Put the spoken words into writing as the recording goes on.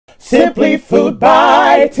Simply Food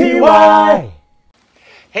by TY.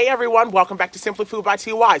 Hey everyone, welcome back to Simply Food by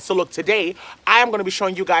TY. So look, today I am going to be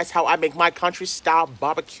showing you guys how I make my country style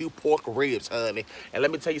barbecue pork ribs, honey. And let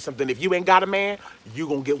me tell you something, if you ain't got a man, you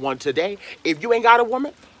going to get one today. If you ain't got a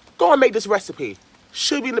woman, go and make this recipe.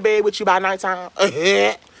 Should be in the bed with you by nighttime.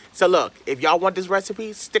 So look, if y'all want this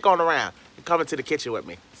recipe, stick on around and come into the kitchen with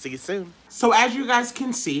me. See you soon. So as you guys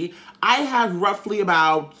can see, I have roughly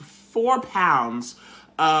about 4 pounds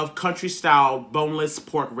of country style boneless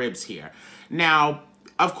pork ribs here. Now,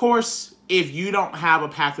 of course, if you don't have a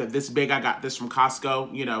packet this big, I got this from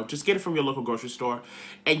Costco, you know, just get it from your local grocery store,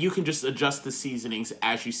 and you can just adjust the seasonings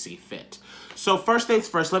as you see fit. So first things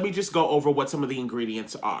first, let me just go over what some of the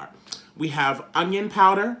ingredients are. We have onion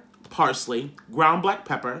powder, parsley, ground black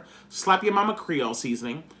pepper, Slap Your Mama Creole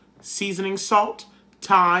seasoning salt,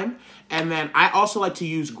 thyme, and then I also like to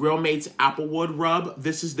use Grill Mates Applewood rub.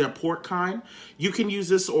 This is their pork kind. You can use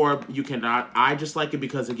this or you cannot. I just like it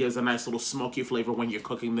because it gives a nice little smoky flavor when you're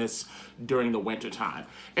cooking this during the winter time.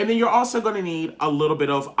 And then you're also going to need a little bit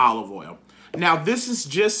of olive oil. Now this is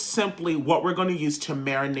just simply what we're going to use to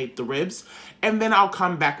marinate the ribs, and then I'll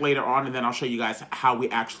come back later on and then I'll show you guys how we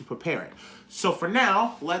actually prepare it. So for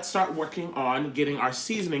now, let's start working on getting our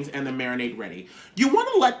seasonings and the marinade ready. You want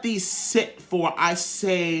to let these sit for, I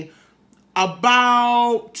say,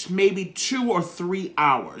 about maybe 2 or 3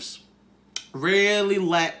 hours. Really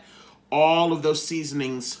let all of those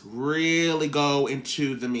seasonings really go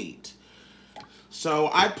into the meat. So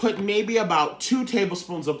I put maybe about 2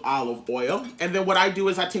 tablespoons of olive oil. And then what I do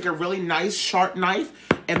is I take a really nice sharp knife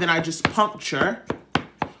and then I just puncture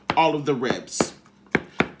all of the ribs,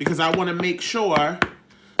 because I want to make sure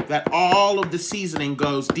that all of the seasoning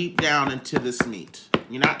goes deep down into this meat.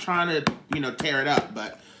 You're not trying to, you know, tear it up,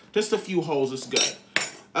 but just a few holes is good.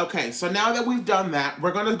 Okay, so now that we've done that,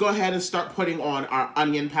 we're going to go ahead and start putting on our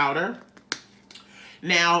onion powder.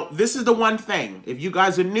 Now, this is the one thing. If you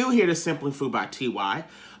guys are new here to Simply Food by TY,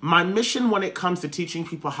 my mission when it comes to teaching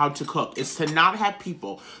people how to cook is to not have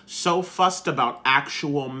people so fussed about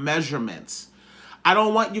actual measurements. I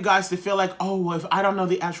don't want you guys to feel like, oh, if I don't know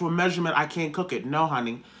the actual measurement, I can't cook it. No,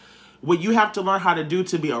 honey. What you have to learn how to do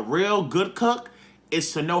to be a real good cook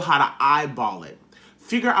is to know how to eyeball it.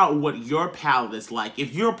 Figure out what your palate is like.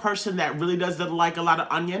 If you're a person that really doesn't like a lot of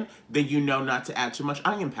onion, then you know not to add too much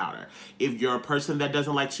onion powder. If you're a person that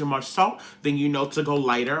doesn't like too much salt, then you know to go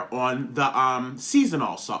lighter on the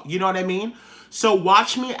seasonal salt. You know what I mean? So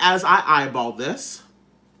watch me as I eyeball this.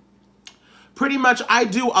 Pretty much I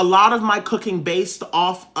do a lot of my cooking based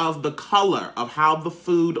off of the color of how the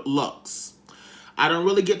food looks. I don't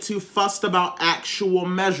really get too fussed about actual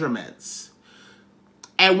measurements.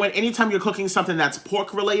 And anytime you're cooking something that's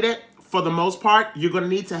pork related, for the most part, you're going to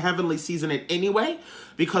need to heavily season it anyway,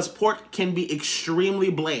 because pork can be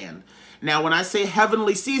extremely bland. Now, when I say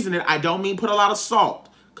heavily season it, I don't mean put a lot of salt,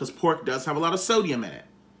 because pork does have a lot of sodium in it.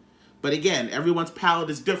 But again, everyone's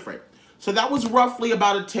palate is different. So that was roughly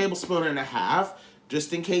about 1.5 tablespoons,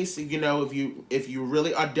 just in case, you know, if you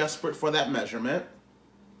really are desperate for that measurement.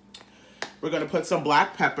 We're going to put some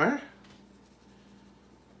black pepper.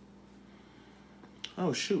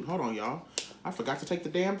 Oh, shoot. Hold on, y'all. I forgot to take the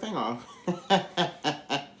damn thing off.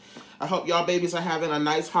 I hope y'all babies are having a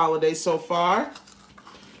nice holiday so far.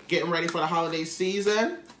 Getting ready for the holiday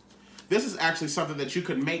season. This is actually something that you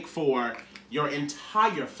could make for your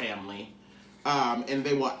entire family. And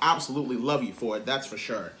they will absolutely love you for it. That's for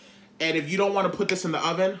sure. And if you don't want to put this in the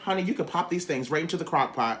oven, honey, you can pop these things right into the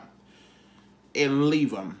crock pot and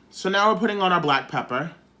leave them. So now we're putting on our black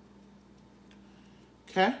pepper.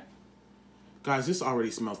 Okay. Guys, this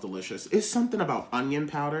already smells delicious. It's something about onion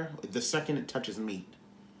powder the second it touches meat.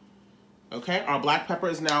 Okay, our black pepper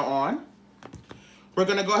is now on. We're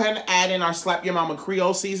going to go ahead and add in our Slap Your Mama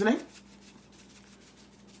Creole seasoning.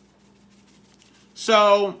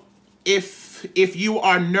 So, if you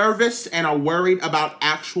are nervous and are worried about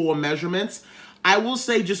actual measurements, I will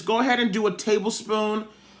say just go ahead and do a tablespoon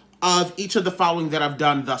of each of the following that I've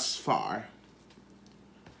done thus far.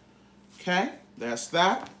 Okay, that's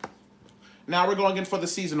that. Now we're going in for the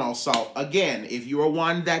seasonal salt. Again, if you are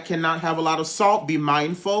one that cannot have a lot of salt, be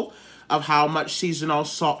mindful of how much seasonal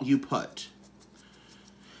salt you put.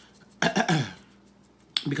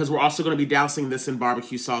 Because we're also going to be dousing this in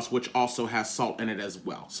barbecue sauce, which also has salt in it as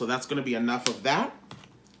well. So that's going to be enough of that.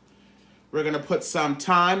 We're going to put some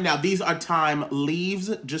thyme. Now, these are thyme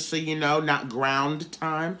leaves, just so you know, not ground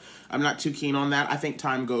thyme. I'm not too keen on that. I think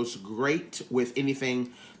thyme goes great with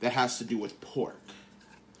anything that has to do with pork,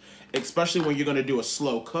 especially when you're going to do a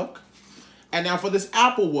slow cook. And now for this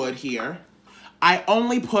applewood here, I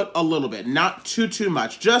only put a little bit, not too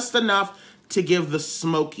much, just enough to give the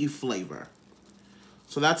smoky flavor.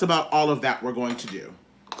 So that's about all of that we're going to do.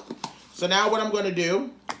 So now what I'm going to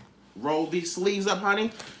do, roll these sleeves up,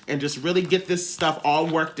 honey, and just really get this stuff all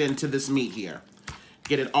worked into this meat here.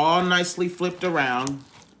 Get it all nicely flipped around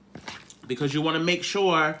because you want to make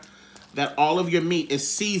sure that all of your meat is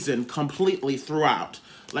seasoned completely throughout.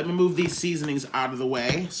 Let me move these seasonings out of the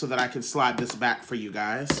way so that I can slide this back for you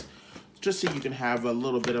guys, just so you can have a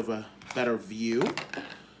little bit of a better view.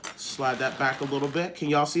 Slide that back a little bit. Can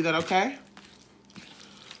y'all see that okay?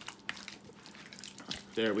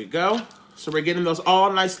 There we go. So we're getting those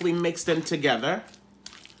all nicely mixed in together,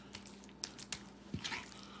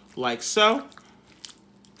 like so.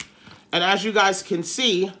 And as you guys can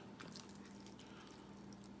see,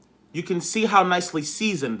 you can see how nicely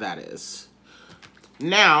seasoned that is.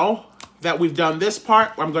 Now that we've done this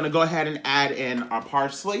part, I'm going to go ahead and add in our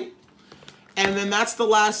parsley. And then that's the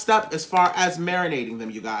last step as far as marinating them,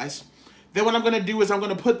 you guys. Then what I'm going to do is I'm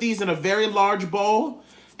going to put these in a very large bowl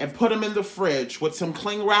and put them in the fridge with some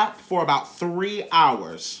cling wrap for about 3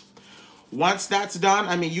 hours. Once that's done,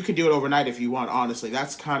 I mean, you can do it overnight if you want, honestly.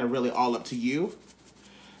 That's kind of really all up to you.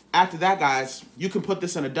 After that, guys, you can put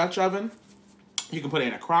this in a Dutch oven. You can put it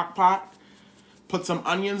in a crock pot, put some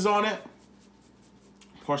onions on it,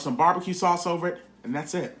 pour some barbecue sauce over it, and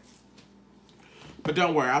that's it. But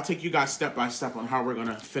don't worry, I'll take you guys step by step on how we're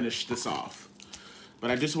gonna finish this off.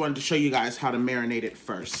 But I just wanted to show you guys how to marinate it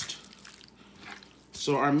first.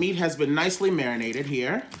 So our meat has been nicely marinated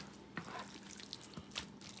here.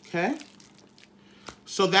 Okay.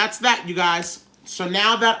 So that's that, you guys. So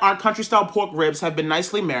now that our country style pork ribs have been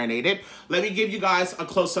nicely marinated, let me give you guys a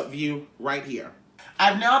close-up view right here.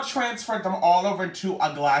 I've now transferred them all over to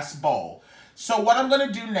a glass bowl. So what I'm going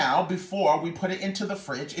to do now, before we put it into the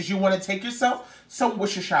fridge, is you want to take yourself some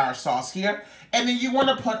Worcestershire sauce here, and then you want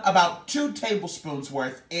to put about 2 tablespoons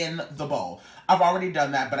worth in the bowl. I've already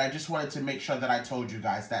done that, but I just wanted to make sure that I told you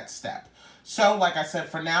guys that step. So, like I said,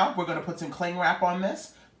 for now, we're going to put some cling wrap on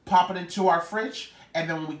this, pop it into our fridge, and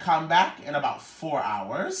then when we come back in about 4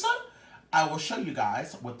 hours, I will show you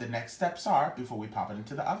guys what the next steps are before we pop it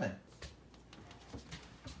into the oven.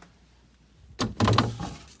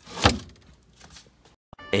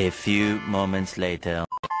 A few moments later.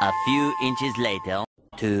 A few inches later.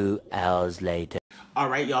 2 hours later. All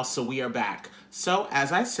right, y'all, so we are back. So,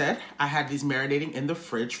 as I said, I had these marinating in the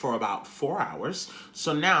fridge for about 4 hours.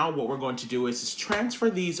 So now what we're going to do is transfer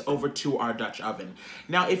these over to our Dutch oven.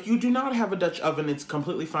 Now, if you do not have a Dutch oven, it's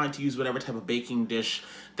completely fine to use whatever type of baking dish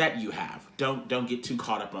that you have. Don't get too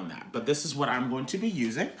caught up on that. But this is what I'm going to be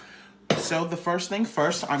using. So the first thing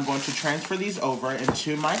first, I'm going to transfer these over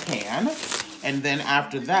into my pan. And then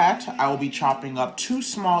after that, I will be chopping up 2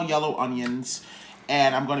 small yellow onions.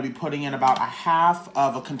 And I'm going to be putting in about 1/2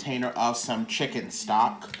 of a container of some chicken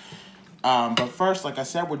stock. But first, like I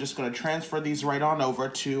said, we're just going to transfer these right on over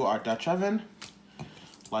to our Dutch oven.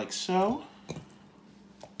 Like so.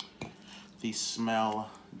 These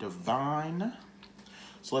smell divine.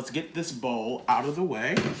 So let's get this bowl out of the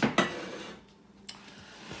way.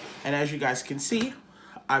 And as you guys can see,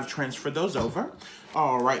 I've transferred those over.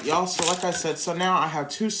 All right, y'all, so like I said, so now I have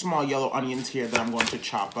 2 small yellow onions here that I'm going to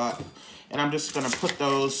chop up. And I'm just gonna put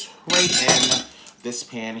those right in this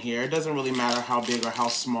pan here. It doesn't really matter how big or how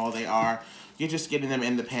small they are. You're just getting them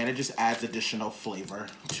in the pan. It just adds additional flavor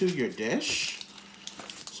to your dish.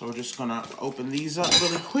 So we're just gonna open these up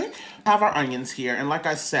really quick. Have our onions here, and like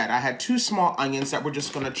I said, I had 2 small onions that we're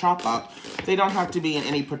just gonna chop up. They don't have to be in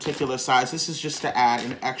any particular size. This is just to add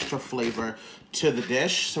an extra flavor to the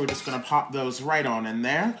dish. So we're just gonna pop those right on in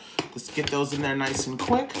there. Let's get those in there nice and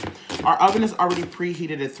quick. Our oven is already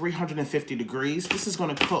preheated at 350 degrees. This is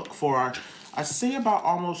gonna cook for, I say, about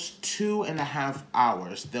almost 2.5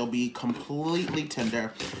 hours. They'll be completely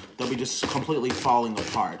tender. They'll be just completely falling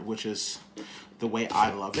apart, which is the way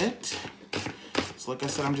I love it. So like I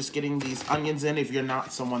said, I'm just getting these onions in. If you're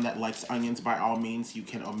not someone that likes onions, by all means, you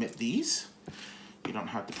can omit these. You don't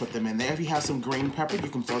have to put them in there. If you have some green pepper, you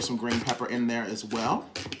can throw some green pepper in there as well.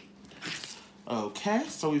 Okay,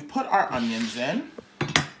 so we've put our onions in.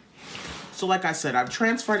 So like I said, I've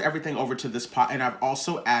transferred everything over to this pot, and I've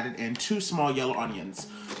also added in 2 small yellow onions.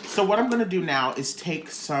 So what I'm gonna do now is take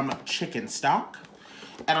some chicken stock,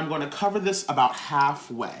 and I'm gonna cover this about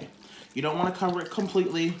halfway. You don't wanna cover it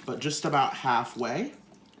completely, but just about halfway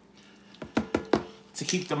to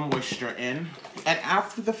keep the moisture in. And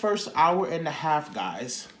after the first 1.5 hours,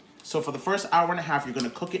 guys, so for the first 1.5 hours, you're gonna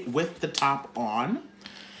cook it with the top on.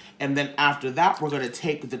 And then after that, we're gonna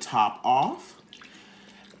take the top off.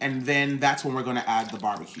 And then that's when we're gonna add the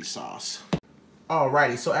barbecue sauce.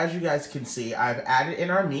 Alrighty, so as you guys can see, I've added in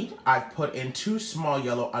our meat. I've put in 2 small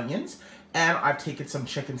yellow onions, And I've taken some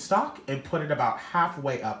chicken stock and put it about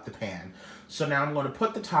halfway up the pan. So now I'm going to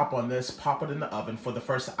put the top on this, pop it in the oven for the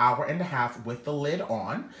first hour and a half with the lid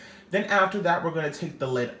on. Then after that, we're going to take the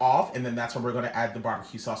lid off, and then that's when we're going to add the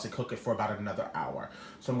barbecue sauce and cook it for about another hour.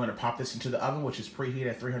 So I'm going to pop this into the oven, which is preheated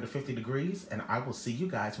at 350 degrees, and I will see you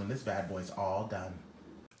guys when this bad boy is all done.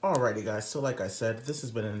 Alrighty guys, so like I said, this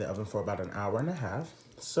has been in the oven for about an hour and a half.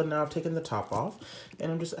 So now I've taken the top off, and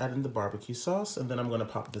I'm just adding the barbecue sauce, and then I'm going to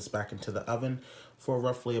pop this back into the oven for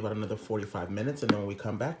roughly about another 45 minutes, and then when we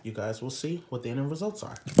come back, you guys will see what the end results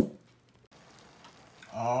are.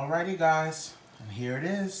 Alrighty guys, and here it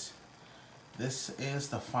is. This is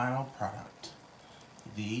the final product.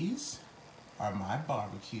 These are my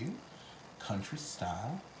barbecue country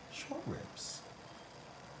style short ribs.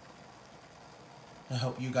 I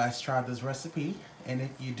hope you guys try this recipe, and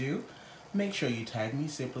if you do, make sure you tag me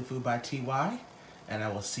SimplyFoodByTy, and I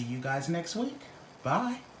will see you guys next week.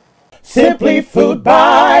 Bye.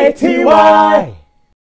 SimplyFoodByTy.